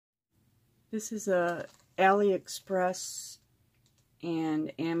This is a Aliexpress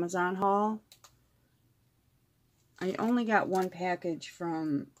and Amazon haul. I only got one package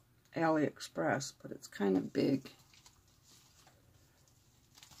from Aliexpress, but it's kind of big.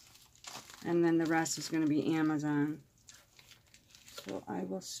 And then the rest is going to be Amazon. So I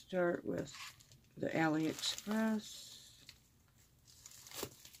will start with the Aliexpress.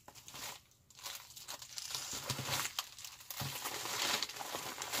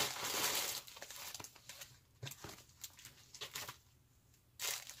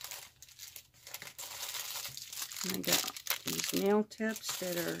 And I got these nail tips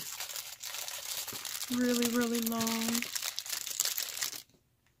that are really, really long.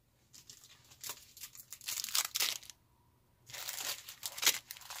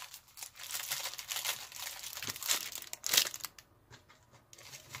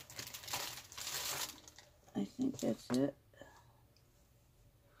 I think that's it.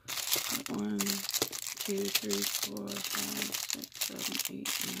 1, 2, 3, 4, 5, 6, 7, 8,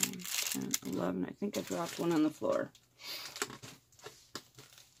 9, 10, 11. I think I dropped one on the floor.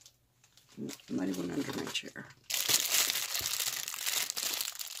 It might have went under my chair.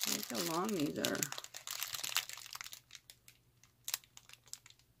 Look how long these are.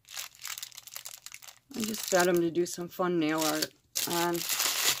 I just got them to do some fun nail art on.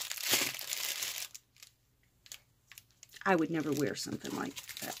 I would never wear something like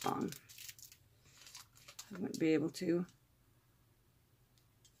that long. I wouldn't be able to.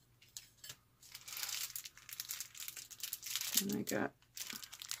 And I got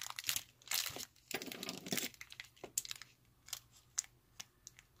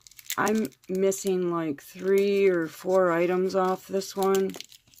I'm missing like 3 or 4 items off this one.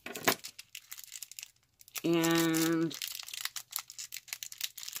 And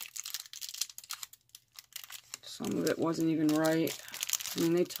some of it wasn't even right. I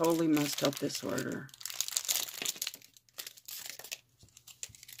mean, they totally messed up this order.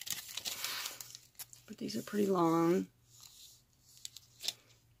 But these are pretty long.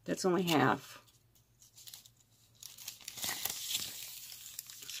 That's only half.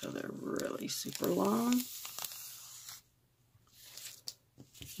 So they're really super long.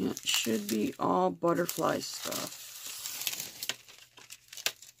 And it should be all butterfly stuff.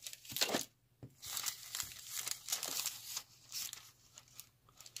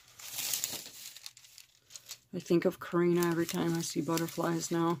 I think of Karina every time I see butterflies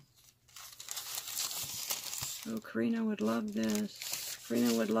now. Oh, Karina would love this.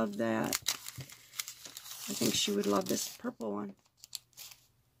 Karina would love that. I think she would love this purple one.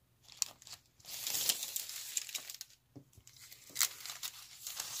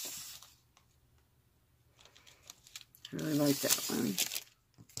 I really like that one.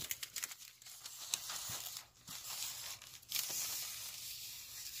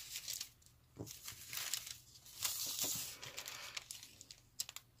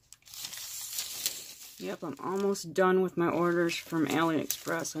 Yep, I'm almost done with my orders from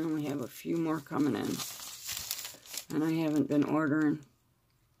Aliexpress. I only have a few more coming in. And I haven't been ordering.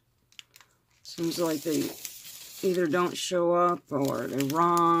 Seems like they either don't show up or they're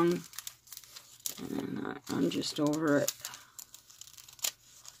wrong. And I'm just over it.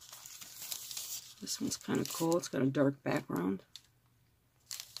 This one's kind of cool. It's got a dark background.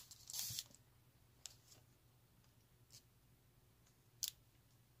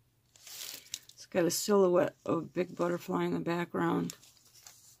 It's got a silhouette of a big butterfly in the background.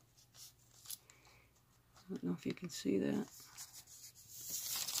 I don't know if you can see that.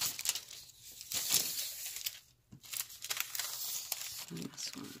 And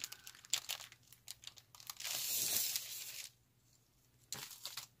this one.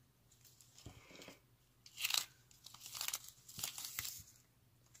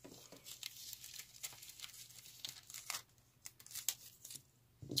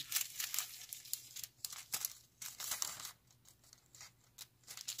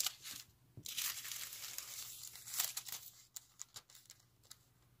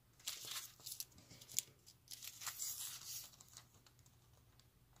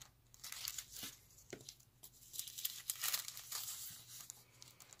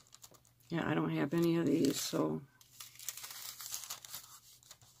 Yeah, I don't have any of these, so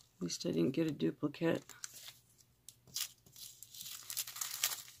at least I didn't get a duplicate.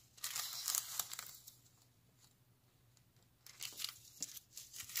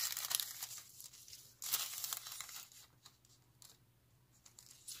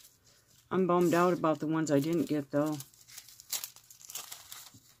 I'm bummed out about the ones I didn't get, though.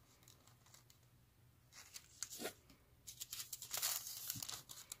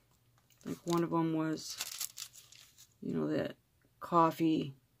 Like one of them was, you know, that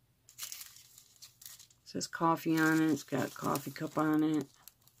coffee says coffee on it. It's got a coffee cup on it.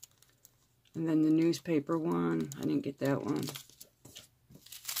 And then the newspaper one. I didn't get that one.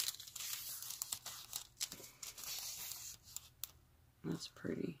 That's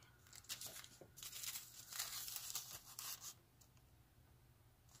pretty.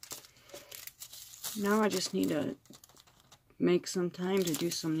 Now I just need to make some time to do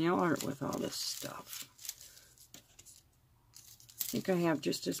some nail art with all this stuff. I think I have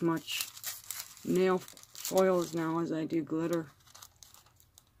just as much nail foils now as I do glitter.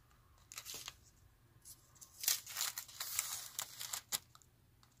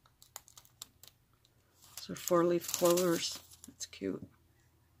 So 4-leaf clovers. That's cute.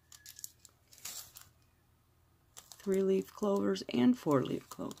 3-leaf clovers and 4-leaf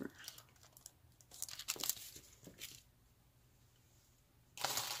clovers.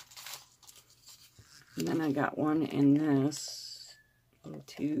 And then I got one in this little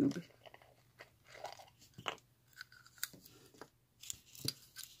tube.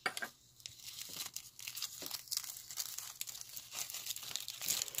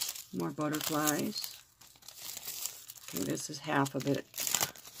 More butterflies. Okay, this is half of it.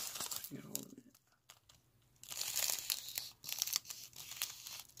 Get hold of it.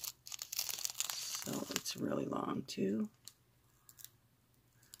 So it's really long too.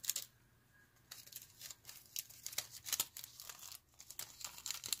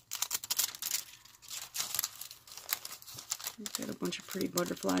 It's got a bunch of pretty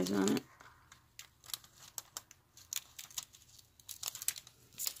butterflies on it.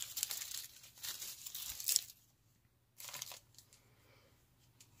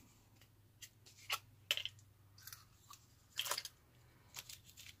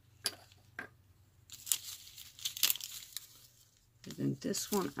 And then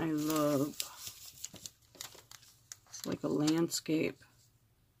this one I love. It's like a landscape.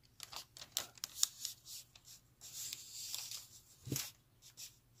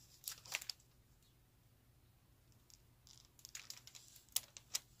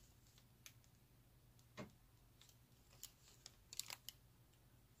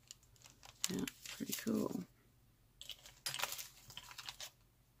 Yeah, pretty cool.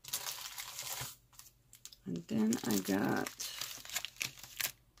 And then I got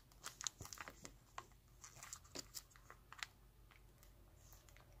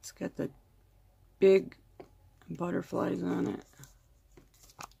got the big butterflies on it.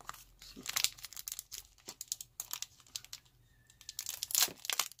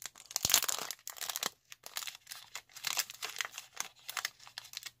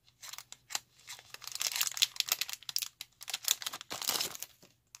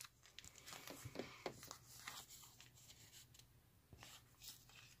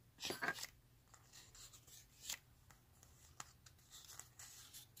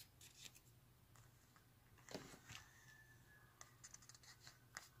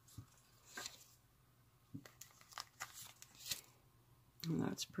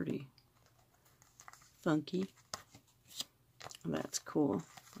 That's pretty funky. That's cool.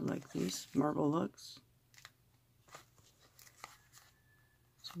 I like these marble looks.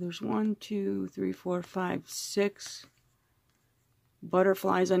 So there's 1, 2, 3, 4, 5, 6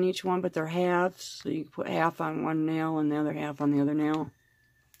 butterflies on each one, but they're halves. So you can put half on one nail and the other half on the other nail.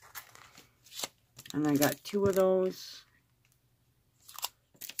 And I got 2 of those.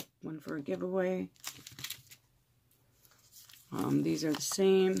 One for a giveaway. These are the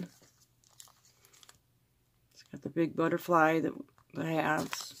same. It's got the big butterfly, the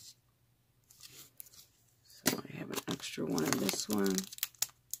halves. So I have an extra one of this one.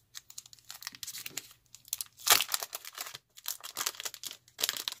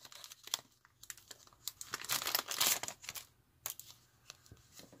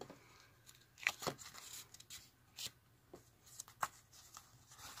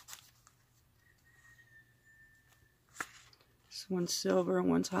 One's silver and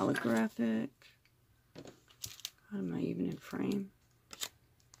one's holographic. How am I even in frame?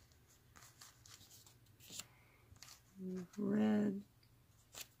 Red.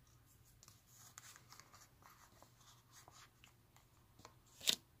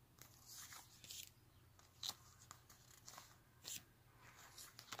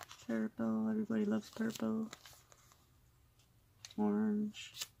 Purple. Everybody loves purple.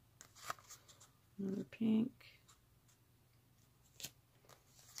 Orange. Another pink.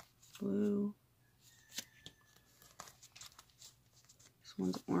 Blue. This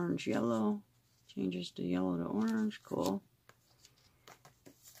one's orange yellow. Changes to yellow to orange. Cool.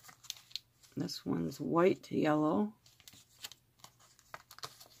 This one's white to yellow.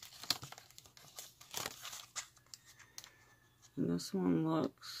 And this one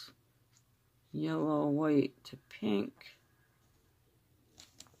looks yellow, white to pink.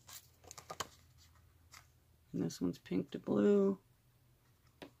 And this one's pink to blue.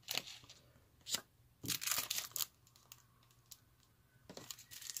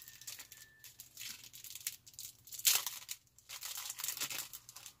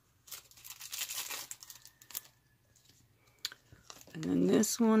 And then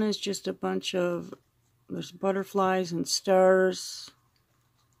this one is just a bunch of, there's butterflies and stars,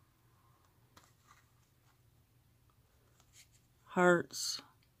 hearts,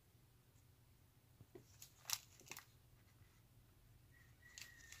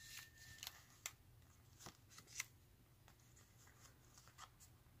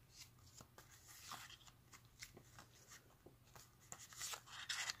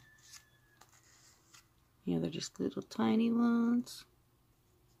 yeah, they're just little tiny ones.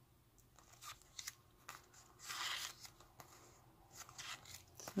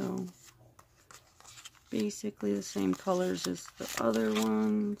 So basically the same colors as the other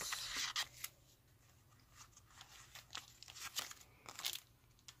ones.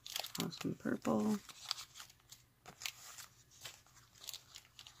 Awesome purple.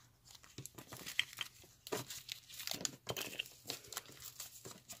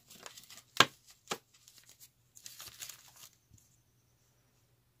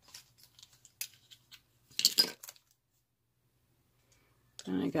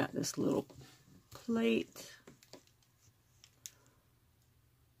 And I got this little plate.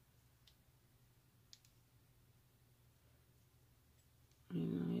 You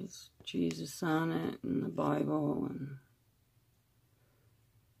know, it's Jesus on it and the Bible and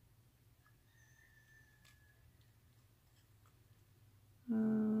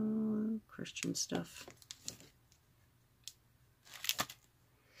Christian stuff.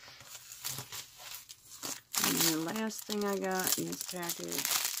 And the last thing I got in this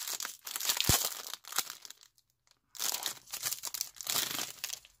package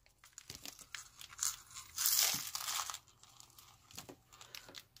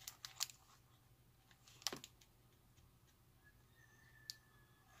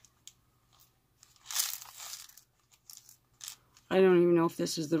I don't even know if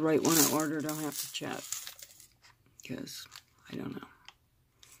this is the right one I ordered. I'll have to check because I don't know.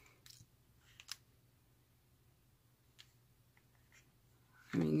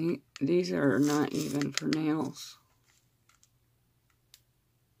 I mean, these are not even for nails.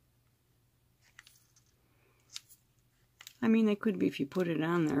 I mean, they could be if you put it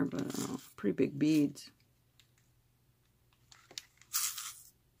on there, but pretty big beads.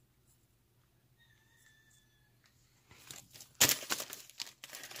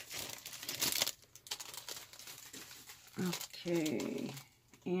 Okay,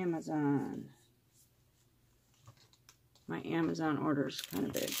 Amazon. My Amazon order is kind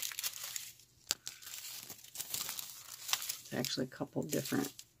of big. It's actually a couple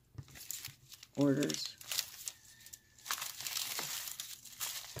different orders.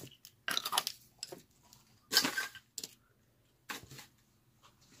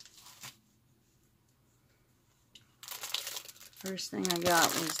 First thing I got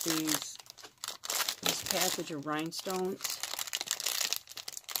was this package of rhinestones.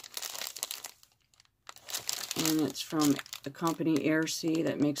 And it's from the company AirC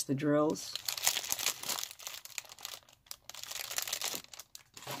that makes the drills.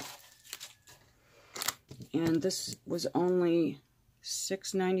 And this was only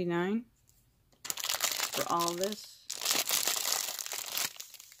 $6.99 for all this.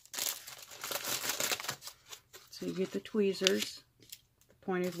 So you get the tweezers, the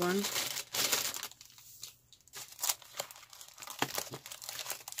pointed one.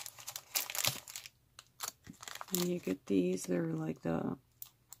 And you get these, they're like the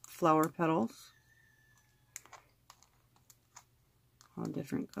flower petals. All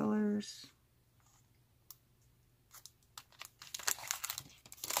different colors.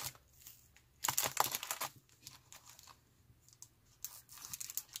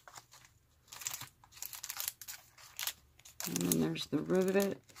 And then there's the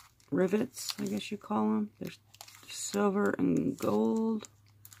rivets, I guess you call them. There's silver and gold.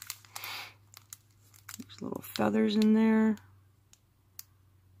 There's little feathers in there.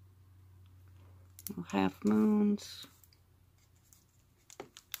 Little half moons.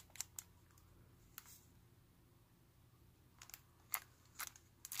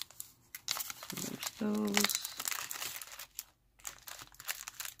 So there's those.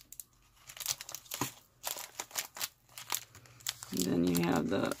 And then you have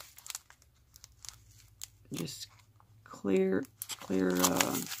the just clear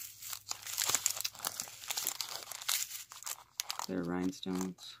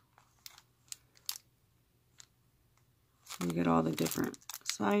rhinestones. So you get all the different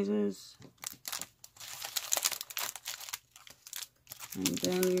sizes. And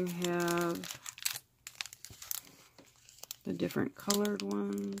then you have the different colored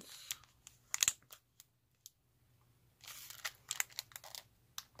ones.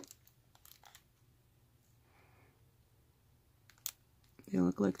 They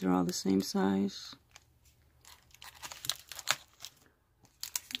look like they're all the same size.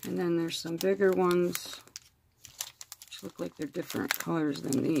 And then there's some bigger ones which look like they're different colors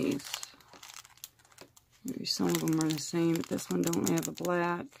than these. Maybe some of them are the same, but this one don't have a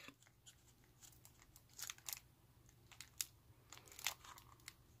black.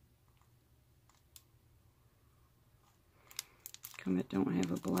 It don't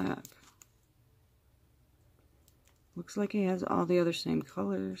have a black. Looks like it has all the other same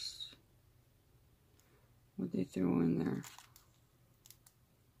colors. What they throw in there?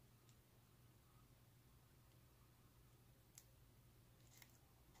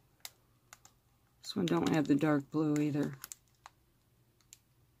 This one don't have the dark blue either.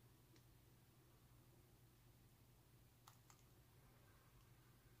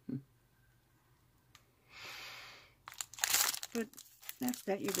 But that's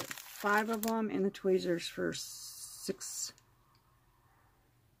that. You get 5 of them, and the tweezers for $6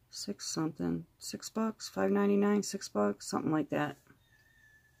 something. $6, $5.99, $6, something like that.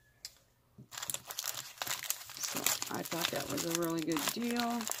 So I thought that was a really good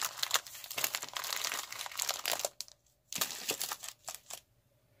deal.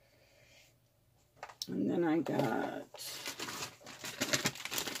 And then I got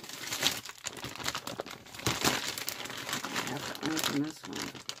open this one.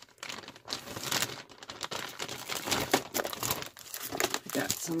 I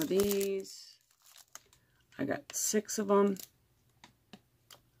got some of these. I got 6 of them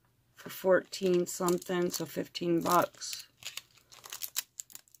for 14 something, so $15.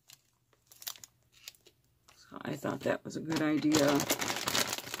 So I thought that was a good idea.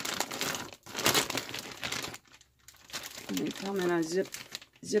 And they come in a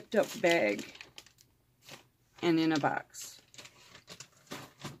zipped up bag and in a box.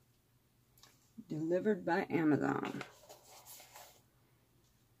 Delivered by Amazon.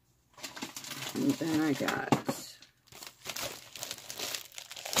 And then I got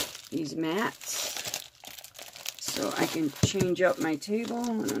these mats so I can change up my table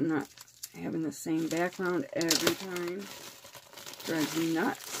and I'm not having the same background every time. Drives me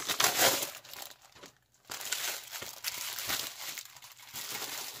nuts.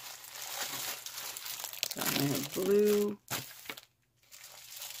 So I have blue,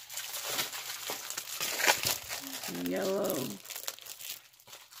 yellow,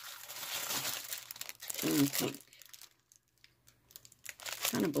 and pink.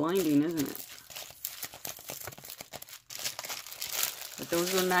 Kind of blinding, isn't it? But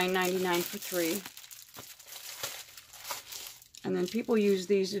those were $9.99 for 3. And then people use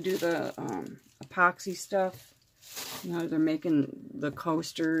these to do the epoxy stuff. You know, they're making the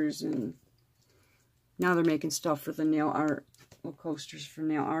coasters, and now they're making stuff for the nail art. Little coasters for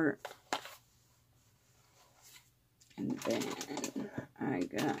nail art. And then I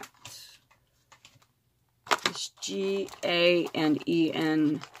got this G, A, and E,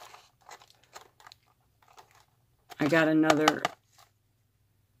 N. I got another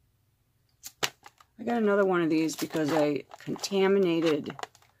one of these because I contaminated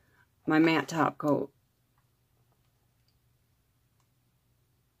my matte top coat.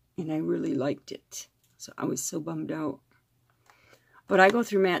 And I really liked it. So I was so bummed out. But I go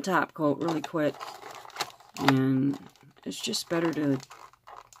through matte top coat really quick. And it's just better to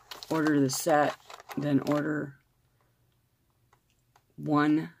order the set than order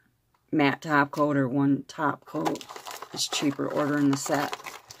one matte top coat or one top coat. It's cheaper ordering the set.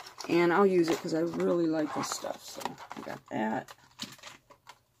 And I'll use it because I really like this stuff. So I got that.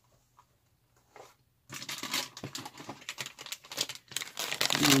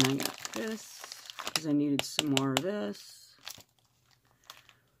 And then I got this because I needed some more of this.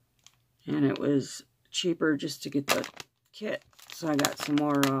 And it was cheaper just to get the kit. So I got some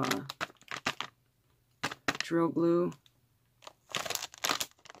more drill glue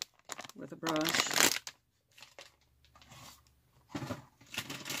with a brush.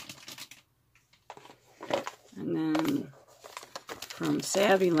 And then from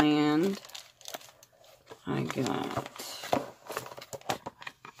Savvyland, I got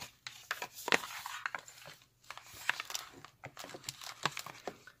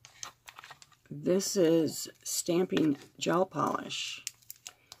this is stamping gel polish,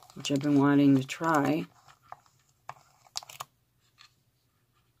 which I've been wanting to try.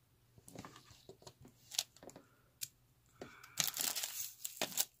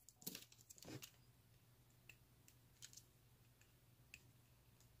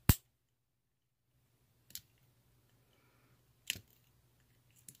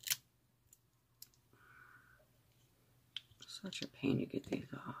 Such a pain to get these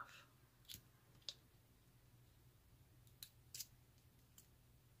off.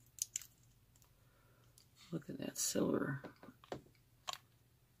 Look at that silver.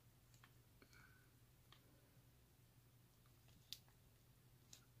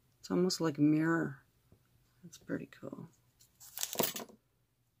 It's almost like a mirror. That's pretty cool.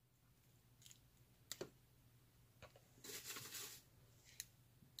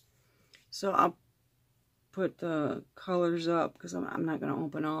 So I'll put the colors up because I'm not going to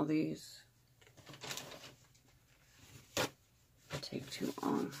open all these. Take too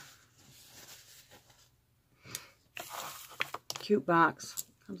long. Cute box.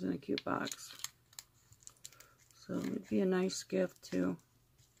 Comes in a cute box. So it'd be a nice gift too.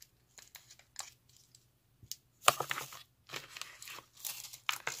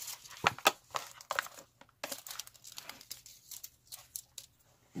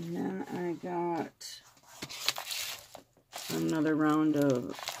 And then I got another round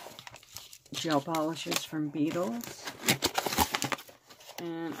of gel polishes from Decals.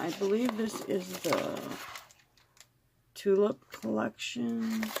 And I believe this is the Tulip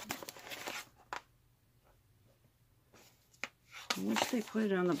collection. I wish they put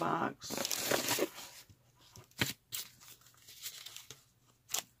it on the box.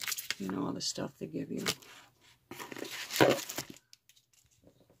 You know, all the stuff they give you.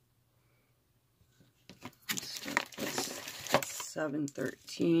 That's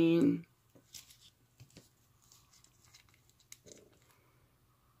 713.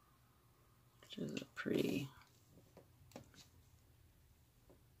 Which is a pretty,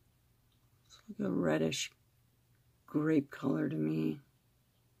 it's like a reddish grape color to me.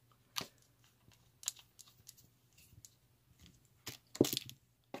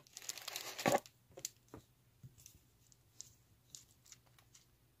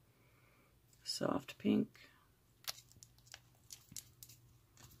 Soft pink.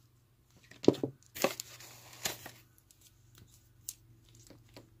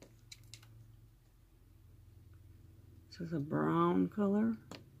 This is a brown color,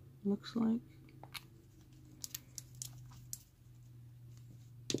 looks like.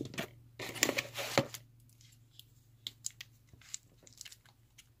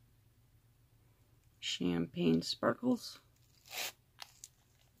 Champagne sparkles.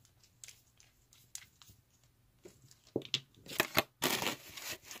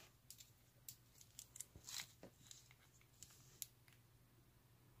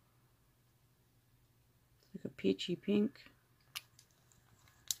 Like a peachy pink.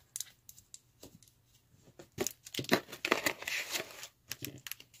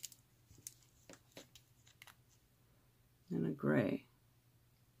 And a gray.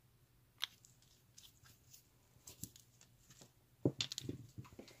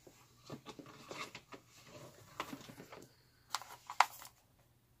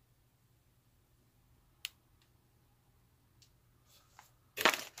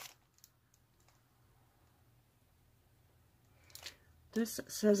 This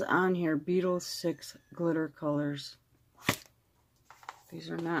says on here, Beetles 6 glitter colors. These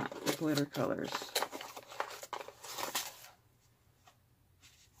are not glitter colors.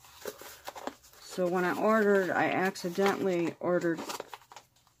 So when I ordered, I accidentally ordered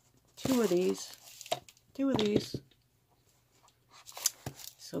two of these.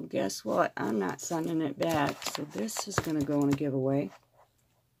 So guess what? I'm not sending it back. So this is going to go in a giveaway,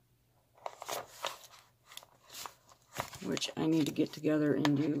 which I need to get together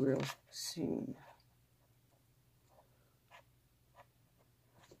and do real soon.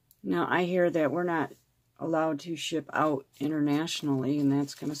 Now, I hear that we're not allowed to ship out internationally, and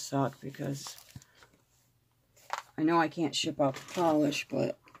that's going to suck because I know I can't ship out the polish,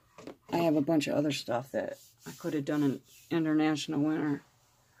 but I have a bunch of other stuff that I could have done an international winter.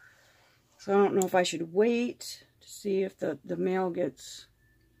 So I don't know if I should wait to see if the mail gets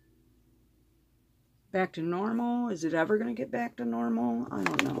back to normal. Is it ever going to get back to normal? I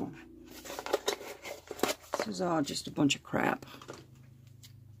don't know. This is all just a bunch of crap.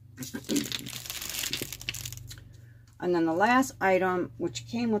 And then the last item, which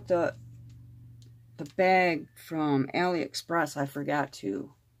came with the bag from Aliexpress, I forgot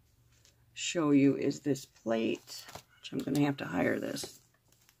to show you, is this plate, which I'm going to have to hire this.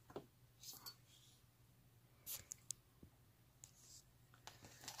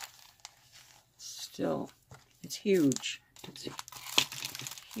 Still, it's huge. It's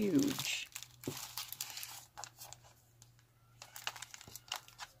huge.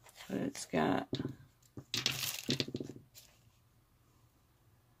 But it's got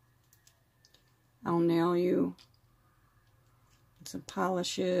I'll Nail You. Some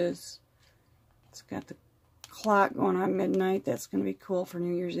polishes. It's got the clock going on midnight. That's going to be cool for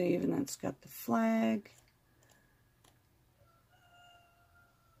New Year's Eve. And then it's got the flag.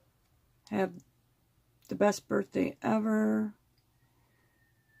 Have the best birthday ever.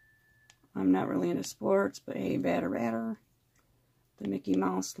 I'm not really into sports, but hey, batter, batter. The Mickey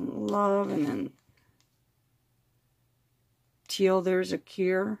Mouse love, and then teal, there's a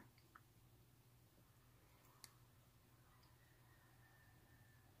cure.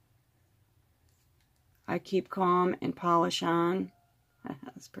 I keep calm and polish on.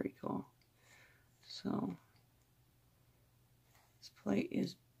 That's pretty cool. So, this plate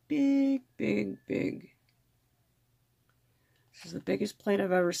is big, big, big. This is the biggest plate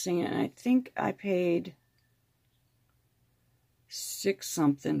I've ever seen, and I think I paid $6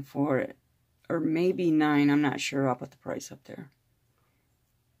 something for it, or maybe $9. I'm not sure. I'll put the price up there.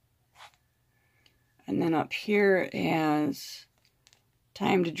 And then up here it has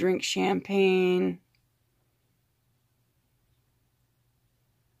time to drink champagne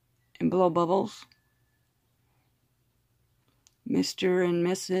and blow bubbles. Mr. and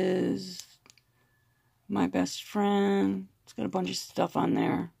Mrs. My best friend. It's got a bunch of stuff on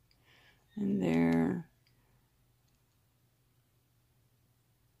there. And there.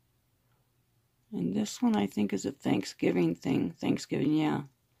 And this one I think is a Thanksgiving thing. Thanksgiving, yeah.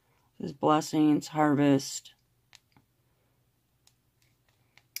 This blessings, harvest.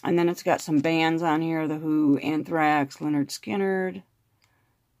 And then it's got some bands on here. The Who, Anthrax, Lynyrd Skynyrd.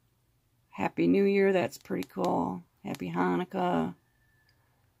 Happy New Year, that's pretty cool. Happy Hanukkah.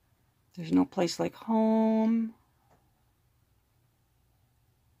 There's no place like home.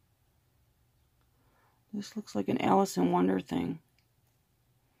 This looks like an Alice in Wonder thing.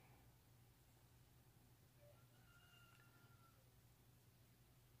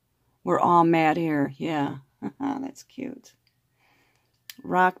 We're all mad here. Yeah. That's cute.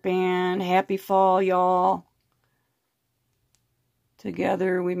 Rock band. Happy fall, y'all.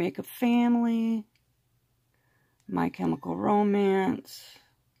 Together we make a family. My Chemical Romance.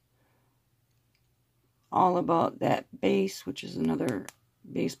 All About That Bass, which is another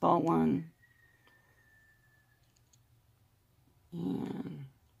baseball one. And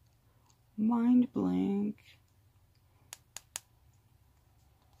Mind Blank.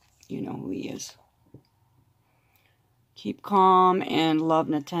 You know who he is. Keep Calm and Love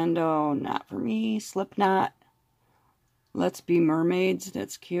Nintendo. Not for me. Slipknot. Let's Be Mermaids.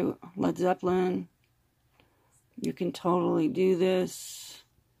 That's cute. Led Zeppelin. You Can Totally Do This.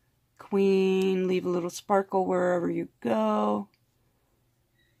 Queen. Leave a Little Sparkle Wherever You Go.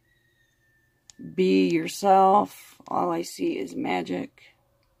 Be Yourself. All I See Is Magic.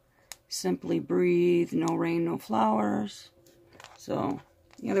 Simply Breathe. No Rain, No Flowers. So,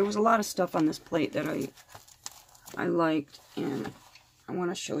 yeah, there was a lot of stuff on this plate that I liked, and I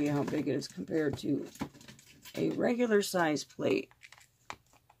want to show you how big it is compared to a regular size plate.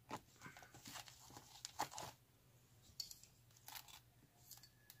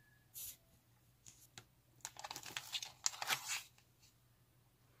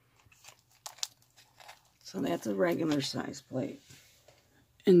 So that's a regular size plate.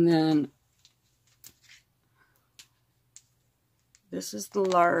 And then this is the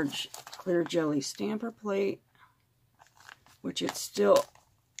large clear jelly stamper plate, which it's still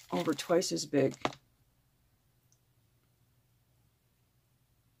over twice as big.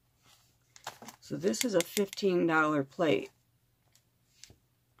 So this is a $15 plate,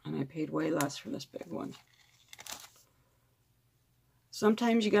 and I paid way less for this big one.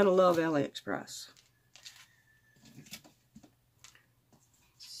 Sometimes you gotta love Aliexpress.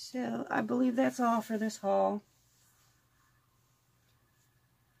 So I believe that's all for this haul.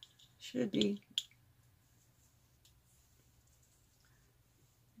 Should be.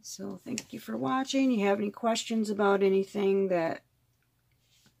 So thank you for watching. You have any questions about anything that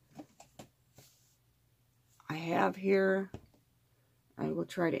I have here, I will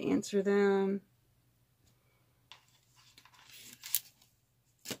try to answer them.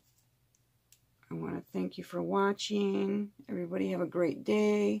 I want to thank you for watching. Everybody have a great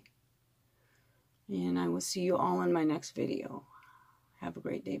day. And I will see you all in my next video. Have a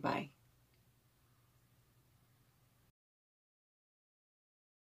great day. Bye.